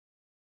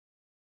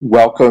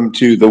Welcome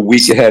to the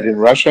Week Ahead in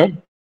Russia,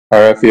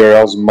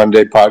 RFERL's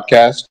Monday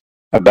podcast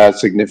about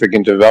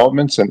significant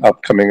developments and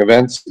upcoming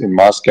events in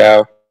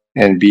Moscow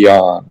and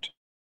beyond.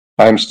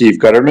 I'm Steve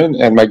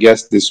Gutterman, and my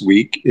guest this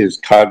week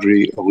is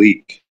Kadri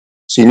Alik,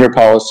 Senior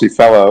Policy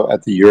Fellow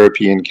at the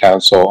European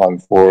Council on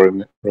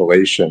Foreign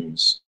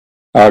Relations.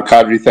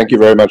 Kadri, thank you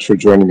very much for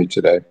joining me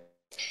today.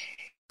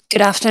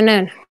 Good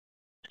afternoon.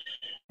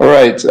 All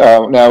right.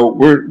 Now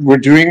we're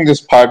doing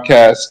this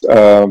podcast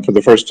for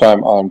the first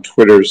time on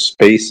Twitter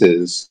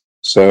Spaces,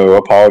 so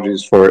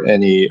apologies for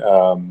any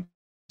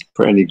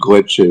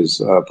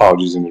glitches.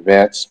 Apologies in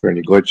advance for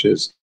any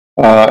glitches.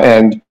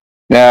 And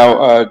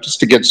now,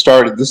 just to get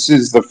started, this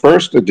is the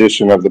first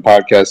edition of the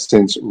podcast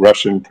since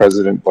Russian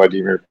President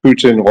Vladimir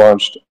Putin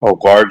launched a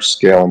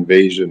large-scale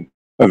invasion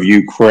of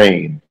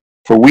Ukraine.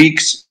 For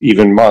weeks,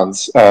 even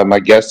months, my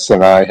guests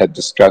and I had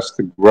discussed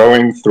the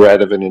growing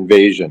threat of an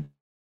invasion.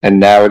 And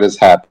now it has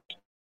happened.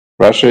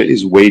 Russia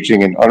is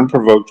waging an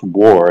unprovoked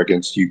war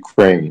against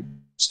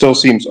Ukraine. Still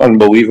seems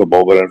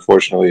unbelievable, but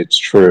unfortunately it's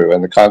true,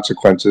 and the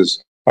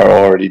consequences are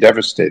already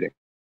devastating.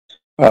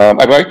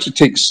 I'd like to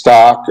take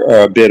stock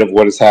a bit of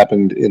what has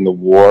happened in the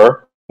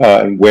war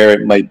and where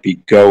it might be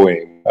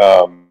going.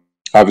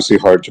 Obviously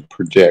hard to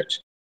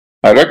predict.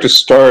 I'd like to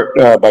start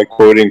by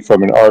quoting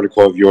from an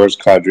article of yours,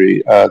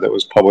 Kadri, that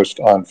was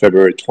published on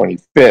February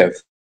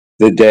 25th,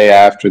 the day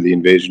after the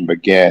invasion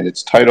began.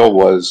 Its title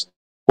was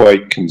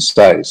quite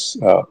concise,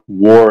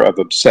 War of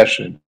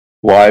Obsession,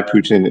 Why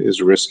Putin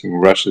is Risking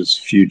Russia's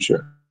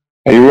Future.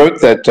 And you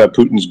wrote that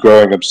Putin's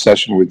growing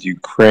obsession with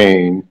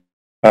Ukraine,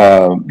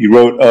 you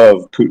wrote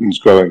of Putin's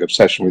growing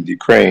obsession with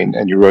Ukraine,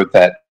 and you wrote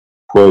that,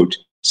 quote,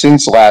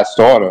 since last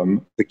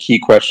autumn, the key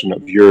question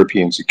of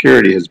European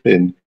security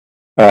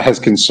has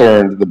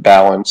concerned the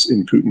balance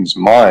in Putin's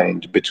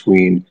mind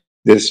between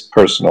this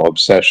personal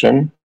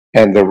obsession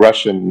and the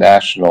Russian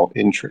national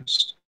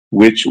interest.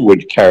 Which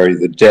would carry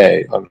the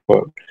day,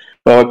 unquote.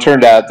 Well, it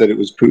turned out that it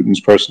was Putin's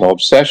personal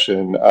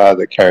obsession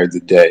that carried the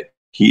day.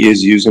 He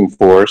is using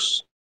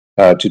force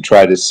to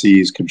try to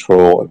seize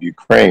control of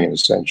Ukraine,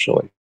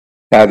 essentially.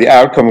 Now, the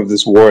outcome of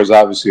this war is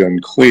obviously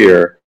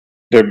unclear.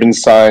 There have been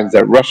signs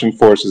that Russian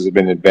forces have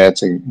been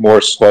advancing more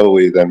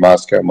slowly than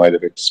Moscow might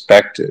have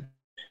expected.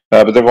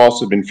 But there have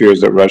also been fears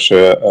that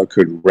Russia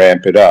could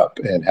ramp it up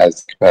and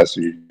has the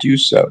capacity to do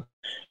so.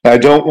 Now, I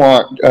don't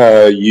want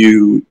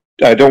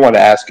to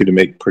ask you to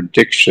make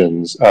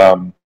predictions,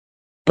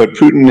 but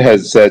Putin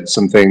has said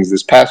some things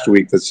this past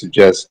week that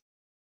suggest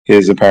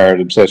his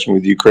apparent obsession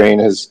with Ukraine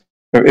has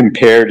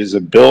impaired his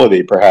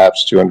ability,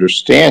 perhaps, to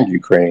understand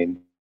Ukraine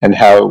and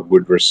how it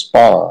would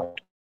respond,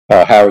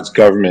 how its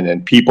government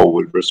and people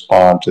would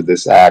respond to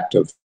this act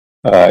of,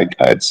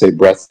 I'd say,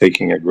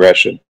 breathtaking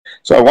aggression.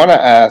 So I want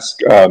to ask,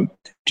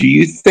 do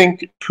you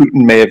think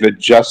Putin may have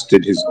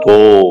adjusted his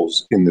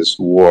goals in this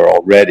war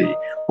already?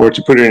 Or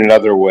to put it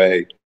another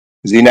way,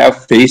 is he now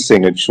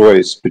facing a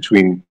choice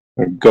between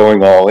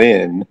going all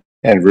in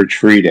and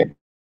retreating?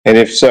 And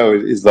if so,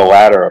 is the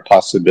latter a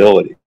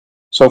possibility?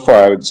 So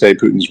far, I would say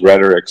Putin's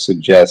rhetoric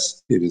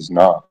suggests it is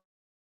not.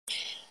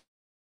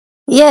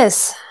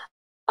 Yes,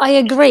 I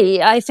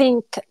agree. I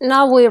think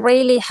now we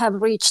really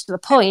have reached the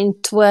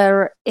point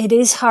where it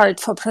is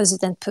hard for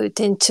President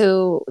Putin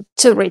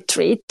to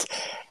retreat.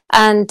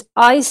 And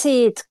I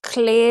see it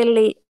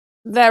clearly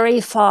very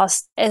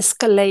fast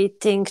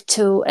escalating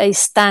to a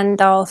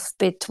standoff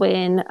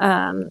between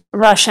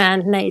Russia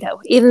and NATO,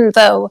 even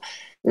though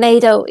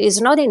NATO is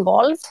not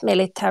involved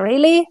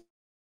militarily.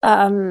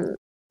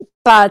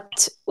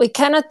 But we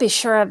cannot be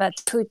sure that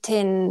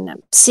Putin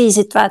sees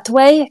it that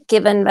way,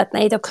 given that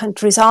NATO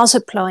countries are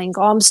supplying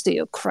arms to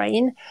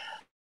Ukraine.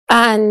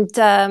 And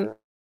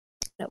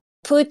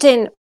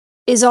Putin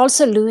is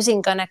also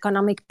losing an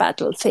economic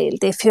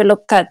battlefield. If you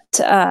look at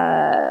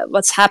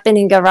what's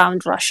happening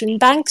around Russian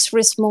banks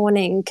this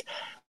morning,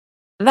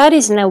 that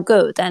is no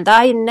good. And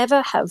I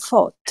never have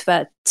thought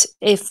that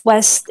if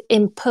West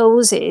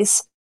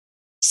imposes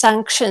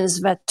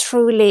sanctions that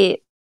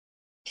truly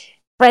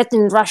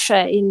threaten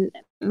Russia in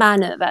a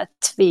manner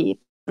that the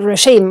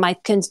regime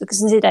might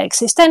consider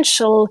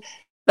existential,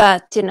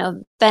 that,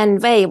 then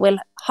they will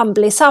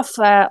humbly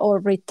suffer or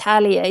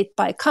retaliate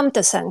by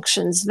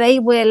counter-sanctions. They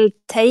will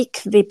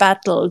take the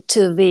battle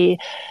to the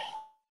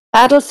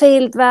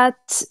battlefield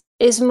that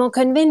is more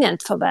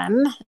convenient for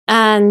them.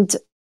 And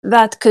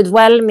that could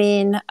well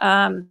mean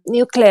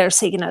nuclear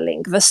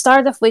signaling, the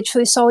start of which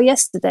we saw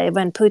yesterday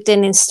when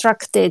Putin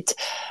instructed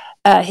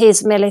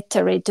his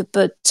military to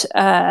put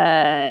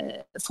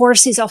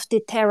forces of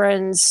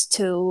deterrence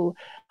to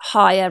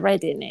higher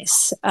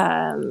readiness.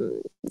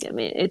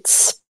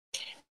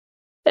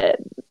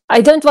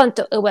 I don't want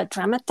to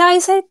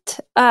over-dramatize it,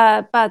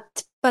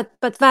 but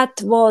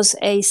that was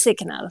a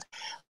signal.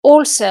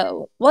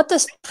 Also, what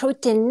does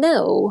Putin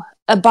know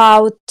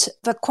about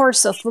the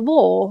course of the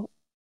war?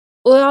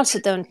 We also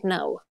don't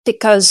know,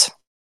 because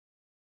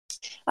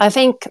I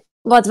think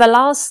what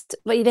the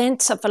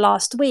events of the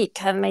last week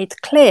have made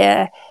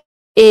clear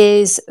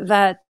is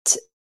that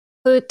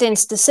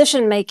Putin's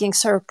decision-making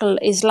circle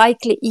is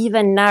likely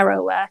even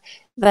narrower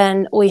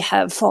than we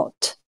have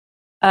thought.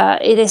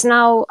 It is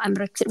now, I'm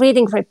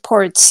reading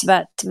reports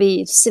that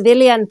the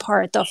civilian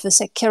part of the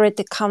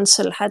Security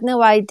Council had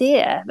no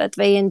idea that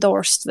they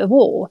endorsed the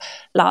war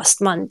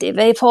last Monday.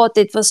 They thought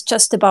it was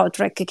just about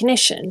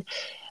recognition.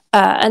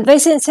 And they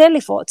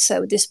sincerely thought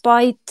so,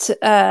 despite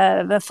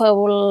the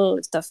full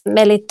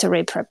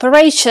military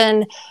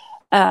preparation.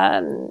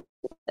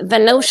 The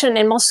notion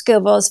in Moscow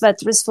was that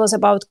this was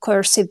about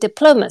coercive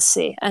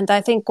diplomacy. And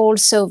I think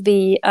also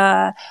the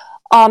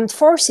armed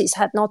forces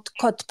had not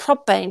got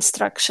proper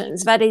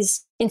instructions. That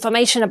is,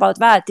 information about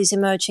that is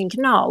emerging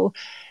now,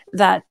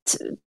 that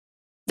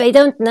they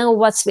don't know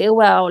what's the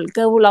overall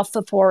goal of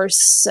the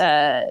force.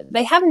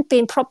 They haven't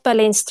been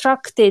properly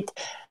instructed,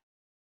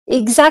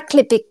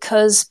 exactly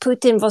because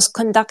Putin was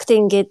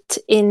conducting it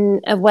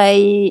in a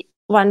way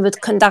one would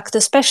conduct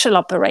a special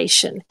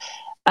operation.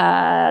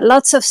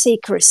 Lots of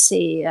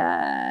secrecy,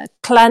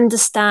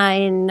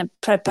 clandestine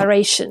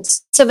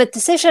preparations. So the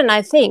decision,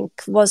 I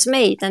think, was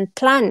made and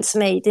plans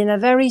made in a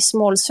very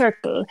small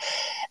circle.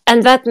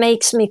 And that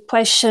makes me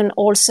question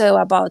also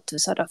about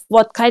sort of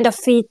what kind of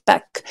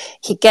feedback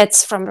he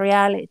gets from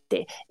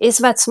reality. Is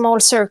that small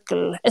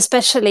circle,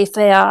 especially if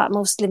they are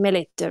mostly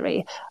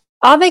military,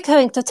 are they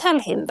going to tell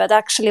him that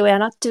actually we are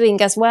not doing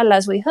as well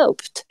as we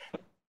hoped?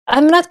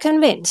 I'm not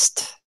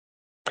convinced.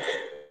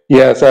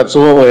 Yes,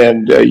 absolutely.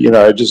 And,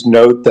 I just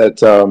note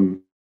that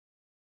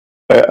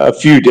a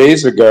few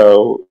days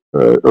ago,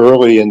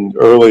 early,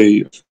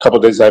 a couple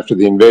of days after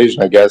the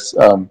invasion, I guess,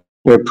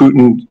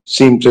 Putin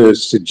seemed to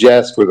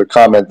suggest with a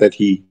comment that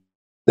he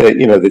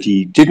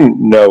didn't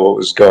know what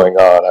was going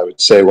on. I would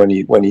say when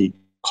he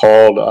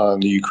called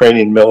on the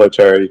Ukrainian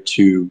military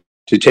to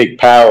take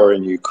power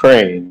in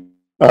Ukraine.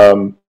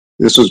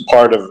 This was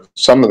part of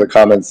some of the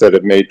comments that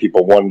have made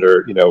people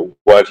wonder,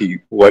 what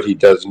he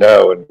does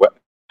know and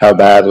how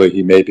badly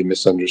he may be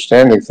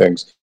misunderstanding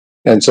things.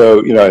 And so,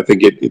 I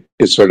think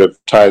it sort of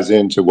ties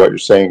into what you're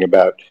saying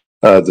about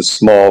the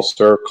small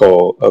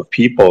circle of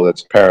people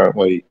that's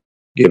apparently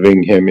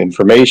giving him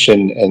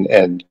information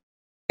and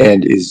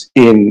is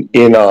in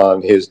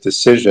on his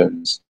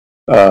decisions.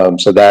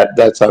 So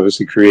that's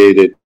obviously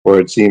created,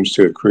 or it seems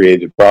to have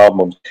created,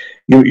 problems.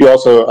 You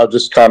also, I'll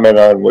just comment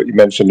on what you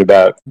mentioned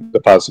about the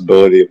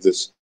possibility of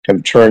this kind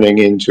of turning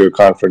into a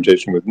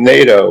confrontation with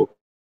NATO.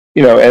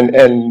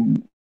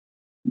 And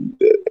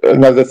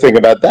another thing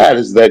about that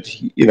is that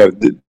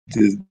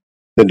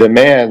the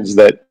demands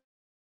that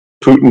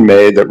Putin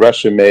made, that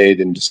Russia made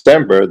in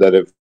December, that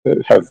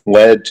have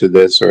led to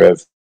this, or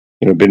have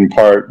been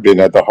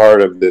at the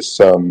heart of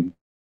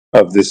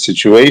this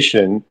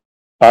situation,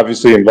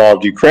 obviously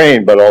involved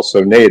Ukraine, but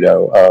also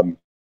NATO.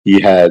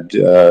 He had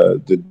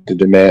the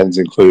demands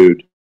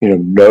include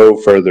no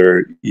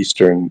further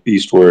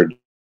eastward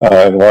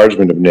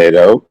enlargement of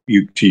NATO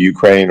to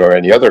Ukraine or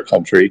any other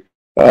country.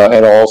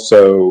 And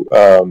also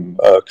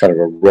kind of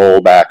a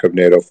rollback of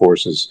NATO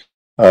forces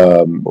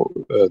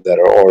that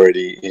are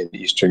already in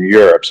Eastern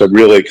Europe. So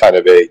really kind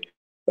of a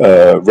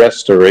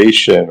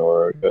restoration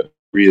or a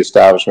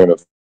reestablishment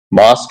of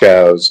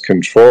Moscow's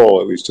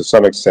control, at least to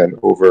some extent,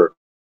 over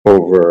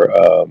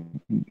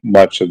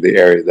much of the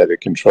area that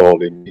it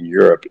controlled in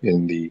Europe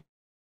in the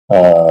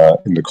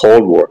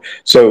Cold War.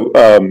 So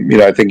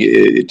I think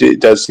it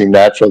does seem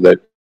natural that,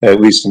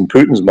 at least in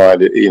Putin's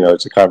mind,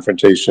 it's a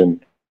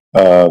confrontation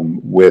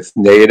with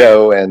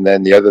NATO. And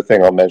then the other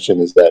thing I'll mention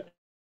is that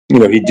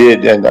he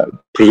did, and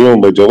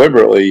presumably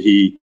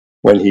deliberately,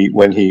 when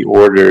he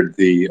ordered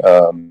the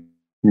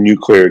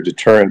nuclear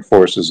deterrent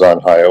forces on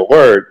high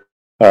alert,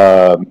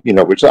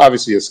 which is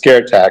obviously a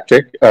scare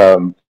tactic,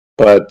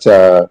 but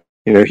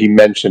he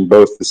mentioned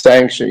both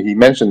he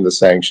mentioned the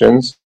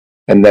sanctions,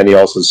 and then he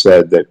also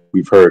said that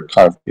we've heard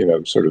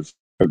sort of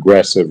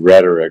aggressive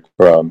rhetoric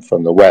from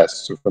the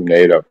West, so from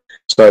NATO.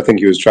 So I think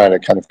he was trying to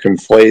kind of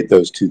conflate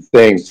those two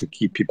things to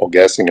keep people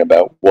guessing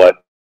about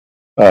what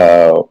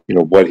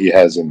he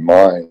has in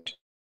mind.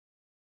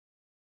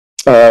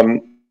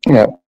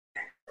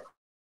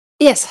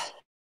 Yes.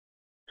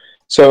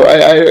 So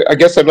I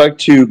guess I'd like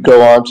to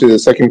go on to the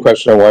second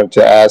question I wanted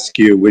to ask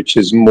you, which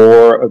is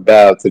more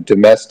about the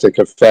domestic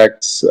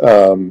effects.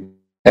 And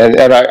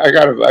I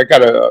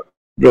gotta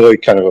really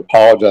kind of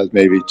apologize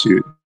maybe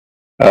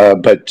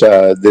but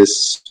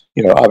this,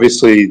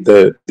 obviously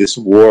this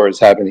war is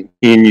happening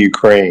in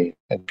Ukraine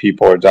and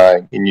people are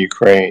dying in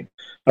Ukraine.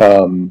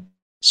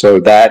 So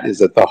that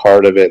is at the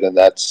heart of it, and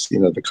that's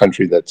the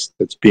country that's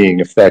being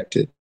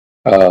affected.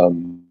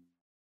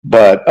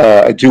 But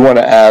I do want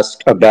to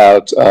ask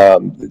about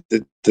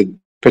the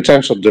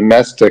potential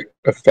domestic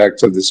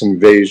effects of this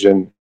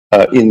invasion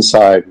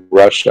inside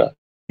Russia.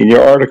 In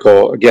your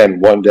article, again,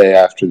 one day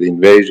after the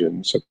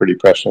invasion, so pretty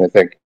prescient, I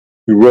think,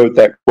 you wrote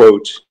that,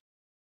 quote,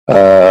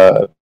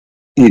 the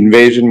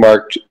invasion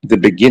marked the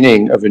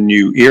beginning of a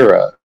new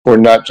era for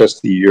not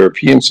just the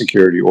European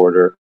security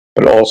order,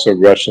 but also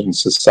Russian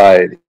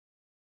society.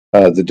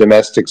 The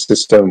domestic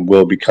system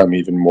will become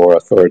even more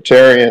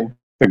authoritarian.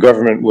 The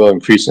government will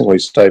increasingly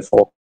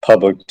stifle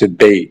public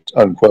debate,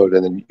 unquote.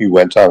 And then you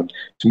went on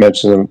to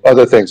mention some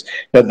other things.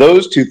 Now,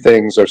 those two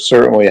things are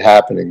certainly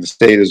happening. The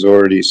state has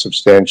already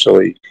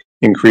substantially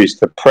increased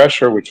the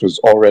pressure, which was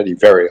already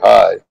very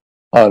high,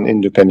 on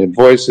independent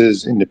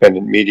voices,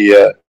 independent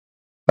media,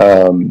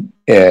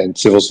 and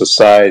civil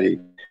society.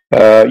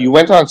 You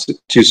went on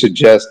to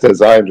suggest,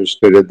 as I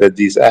understood it, that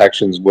these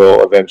actions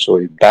will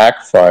eventually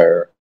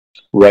backfire,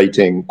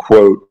 writing,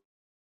 quote,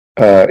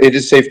 it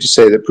is safe to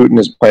say that Putin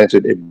has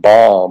planted a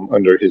bomb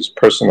under his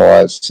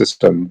personalized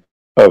system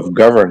of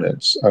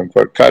governance,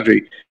 unquote.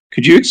 Kadri,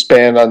 could you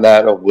expand on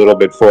that a little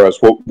bit for us?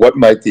 What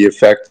might the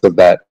effect of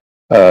that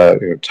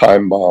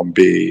time bomb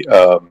be?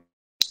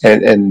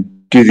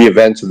 And do the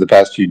events of the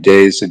past few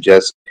days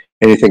suggest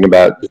anything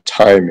about the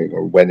timing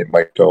or when it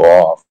might go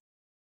off?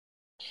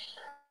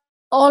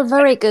 All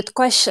very good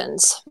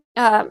questions.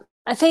 I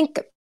think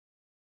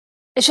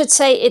I should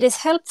say it is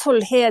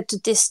helpful here to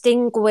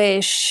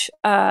distinguish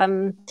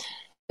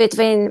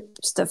between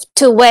sort of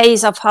two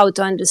ways of how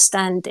to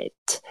understand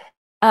it.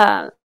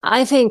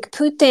 I think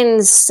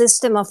Putin's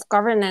system of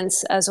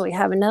governance, as we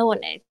have known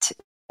it,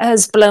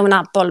 has blown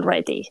up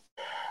already.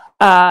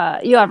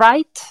 You are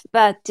right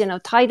that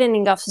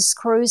tightening of the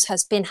screws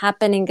has been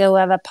happening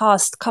over the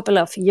past couple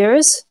of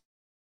years.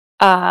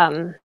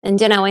 And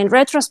in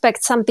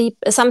retrospect,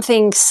 some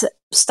things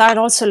start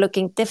also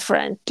looking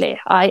differently.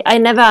 I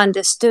never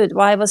understood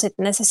why was it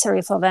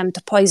necessary for them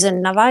to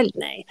poison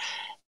Navalny.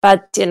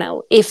 But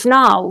if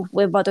now,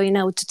 with what we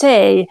know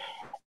today,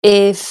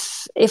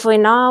 if we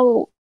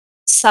now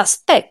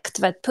suspect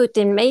that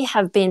Putin may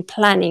have been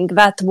planning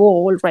that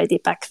war already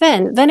back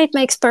then it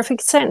makes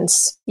perfect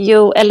sense.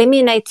 You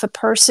eliminate the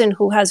person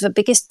who has the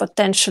biggest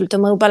potential to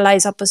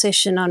mobilize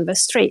opposition on the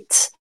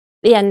streets.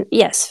 And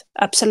yes,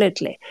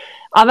 absolutely.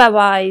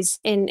 Otherwise,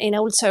 in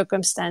old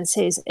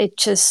circumstances, it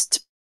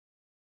just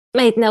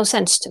made no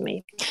sense to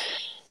me.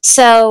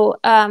 So,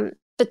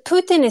 but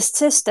Putin's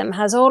system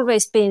has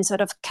always been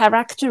sort of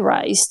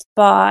characterized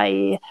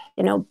by,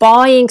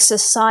 buying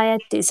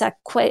society's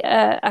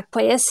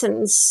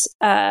acquiescence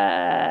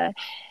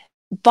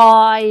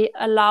by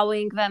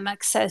allowing them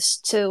access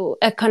to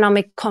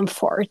economic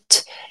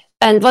comfort.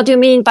 And what do you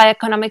mean by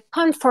economic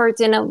comfort?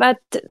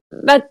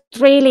 That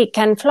really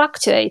can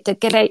fluctuate a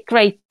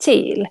great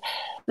deal.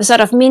 The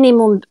sort of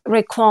minimum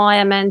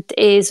requirement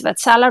is that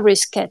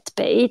salaries get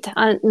paid,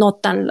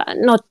 not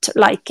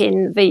like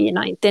in the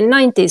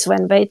 1990s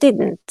when they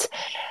didn't.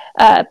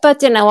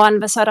 But on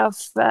the sort of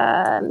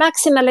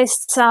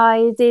maximalist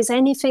side is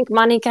anything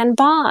money can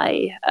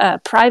buy: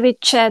 private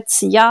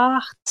jets,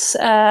 yachts,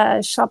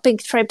 shopping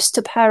trips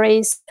to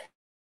Paris.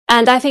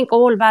 And I think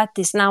all that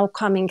is now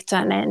coming to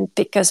an end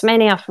because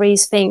many of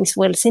these things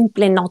will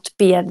simply not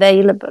be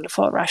available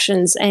for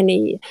Russians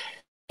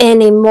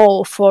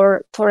anymore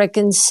for a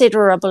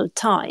considerable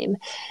time.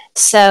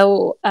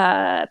 So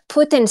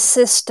Putin's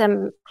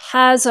system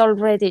has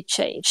already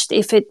changed.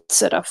 If it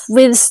sort of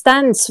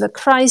withstands the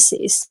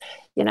crisis,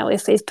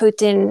 if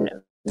Putin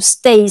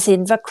stays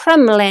in the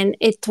Kremlin,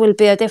 it will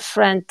be a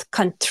different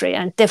country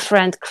and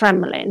different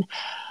Kremlin.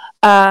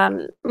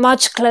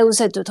 Much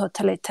closer to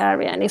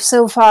totalitarian. If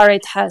so far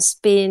it has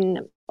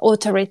been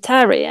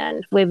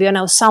authoritarian with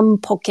some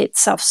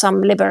pockets of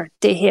some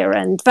liberty here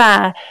and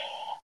there,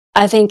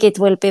 I think it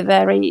will be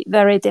very,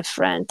 very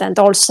different. And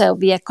also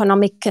the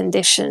economic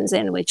conditions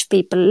in which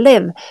people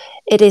live,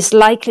 it is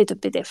likely to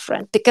be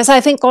different. Because I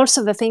think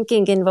also the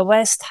thinking in the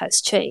West has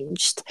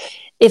changed.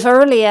 If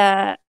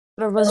earlier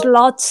there was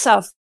lots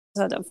of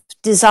sort of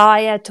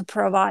desire to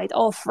provide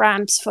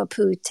off-ramps for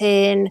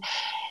Putin,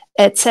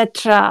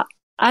 etc.,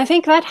 I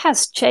think that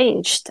has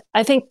changed.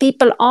 I think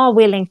people are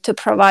willing to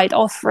provide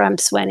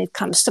off-ramps when it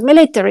comes to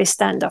military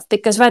standoff,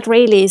 because that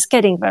really is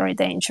getting very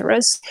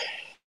dangerous.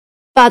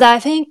 But I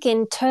think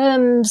in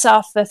terms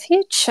of the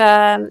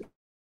future,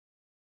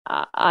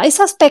 I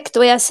suspect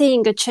we are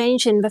seeing a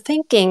change in the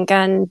thinking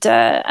and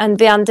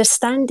the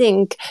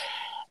understanding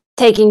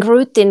taking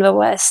root in the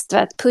West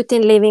that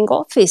Putin leaving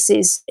office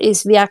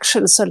is the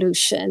actual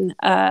solution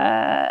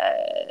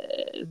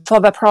for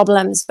the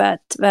problems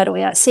that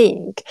we are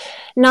seeing.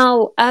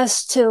 Now,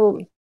 as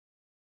to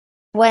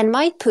when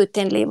might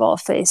Putin leave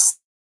office,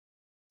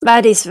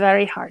 that is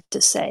very hard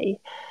to say.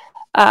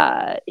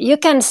 You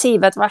can see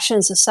that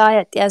Russian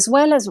society, as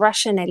well as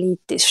Russian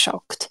elite, is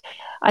shocked.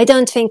 I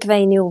don't think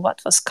they knew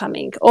what was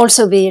coming.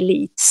 Also the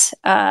elites,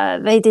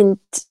 they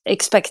didn't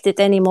expect it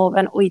any more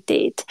than we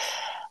did.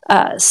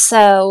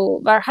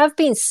 So there have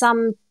been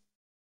some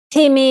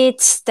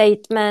timid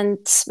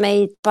statements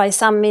made by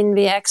some in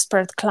the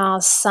expert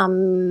class,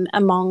 some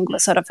among the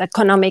sort of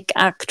economic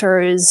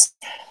actors.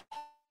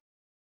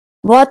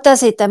 What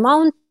does it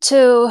amount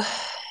to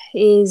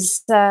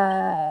is...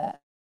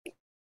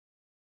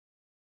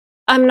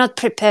 I'm not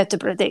prepared to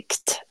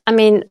predict. I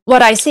mean,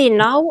 what I see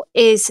now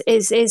is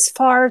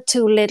far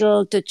too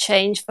little to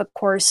change the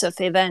course of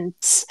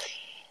events.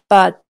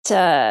 But,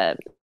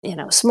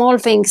 small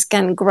things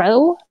can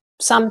grow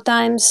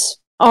sometimes,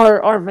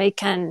 or they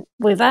can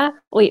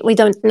wither. We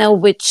don't know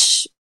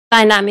which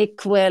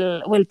dynamic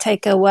will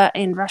take over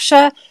in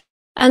Russia.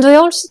 And we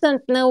also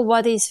don't know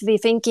what is we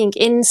thinking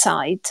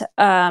inside.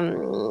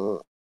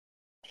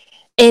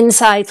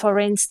 Inside, for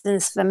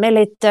instance, the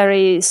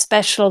military,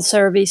 special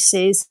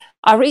services.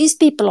 Are these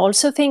people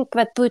also think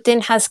that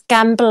Putin has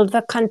gambled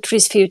the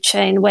country's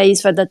future in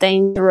ways that are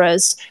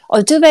dangerous?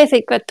 Or do they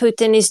think that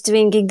Putin is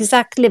doing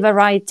exactly the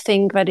right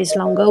thing that is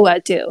long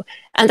overdue?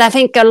 And I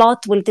think a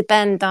lot will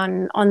depend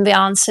on the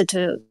answer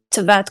to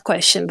that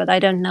question, but I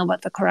don't know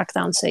what the correct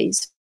answer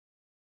is.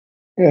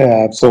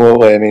 Yeah,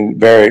 absolutely. I mean,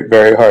 very,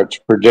 very hard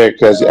to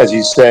predict. As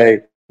you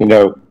say,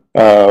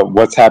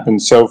 what's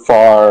happened so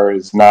far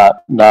is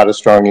not a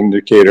strong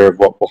indicator of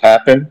what will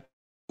happen,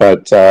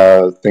 but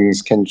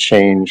things can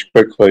change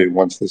quickly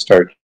once they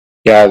start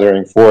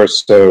gathering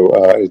force. So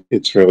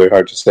it's really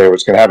hard to say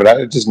what's going to happen.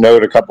 I just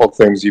note a couple of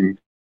things you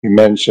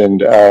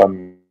mentioned.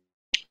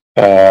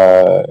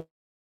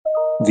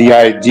 The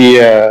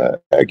idea,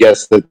 I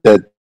guess,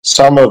 that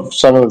some of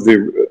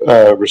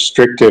the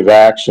restrictive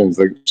actions,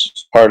 like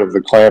part of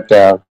the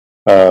clampdown,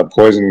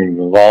 poisoning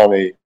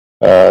Navalny,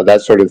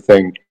 that sort of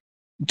thing,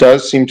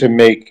 does seem to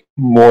make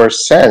more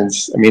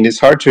sense. I mean, it's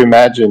hard to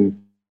imagine.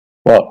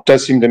 Well, it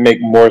does seem to make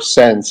more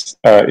sense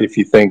if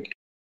you think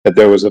that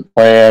there was a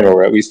plan,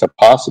 or at least a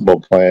possible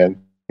plan,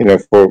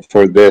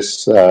 for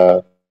this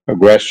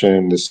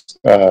aggression, this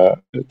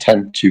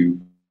attempt to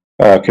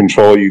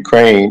control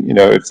Ukraine.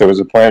 If there was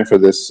a plan for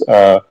this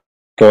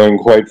going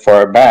quite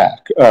far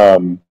back.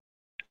 And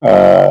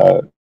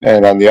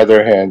on the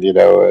other hand,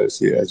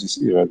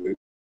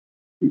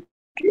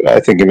 I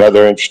think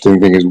another interesting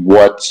thing is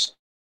what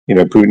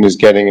Putin is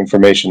getting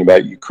information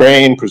about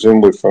Ukraine,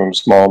 presumably from a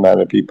small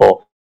amount of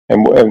people,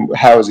 and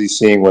how is he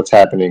seeing what's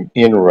happening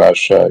in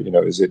Russia?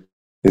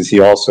 Is he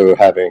also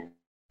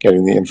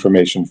getting the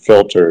information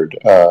filtered,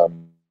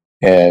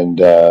 and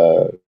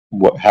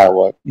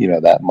how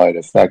that might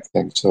affect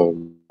things? So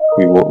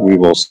we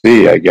will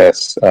see, I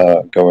guess,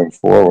 going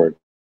forward.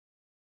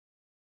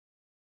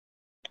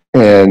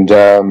 And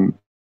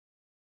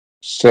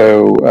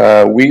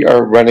so we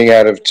are running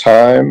out of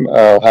time.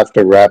 I'll have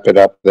to wrap it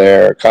up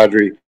there.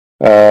 Kadri,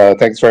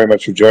 thanks very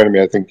much for joining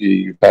me. I think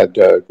you've had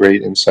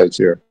great insights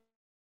here.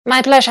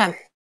 My pleasure.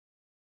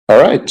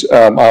 All right.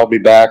 I'll be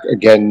back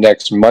again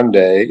next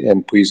Monday,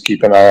 and please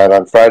keep an eye out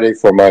on Friday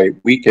for my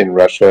Week in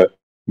Russia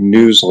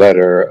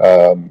newsletter.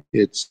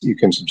 You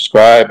can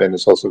subscribe, and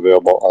it's also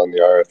available on the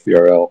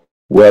RFVRL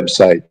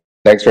website.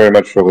 Thanks very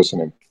much for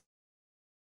listening.